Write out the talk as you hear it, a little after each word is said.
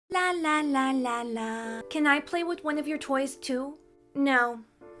La la la la la. Can I play with one of your toys too? No.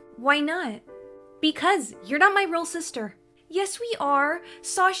 Why not? Because you're not my real sister. Yes, we are.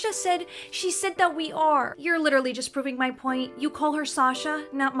 Sasha said that we are. You're literally just proving my point. You call her Sasha,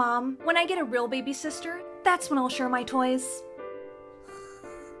 not Mom. When I get a real baby sister, that's when I'll share my toys.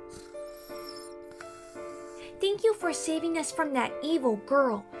 Thank you for saving us from that evil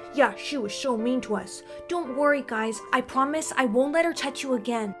girl. Yeah, she was so mean to us. Don't worry, guys. I promise I won't let her touch you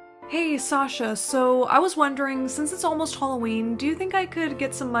again. Hey, Sasha, so I was wondering, since it's almost Halloween, do you think I could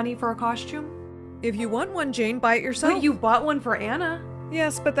get some money for a costume? If you want one, Jane, buy it yourself. But you bought one for Anna.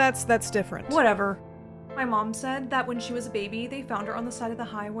 Yes, but that's different. Whatever. My mom said that when she was a baby, they found her on the side of the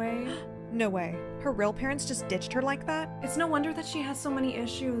highway. No way. Her real parents just ditched her like that? It's no wonder that she has so many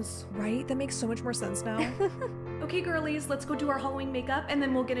issues. Right? That makes so much more sense now. Okay, girlies, let's go do our Halloween makeup and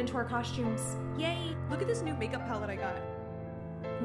then we'll get into our costumes. Yay! Look at this new makeup palette I got.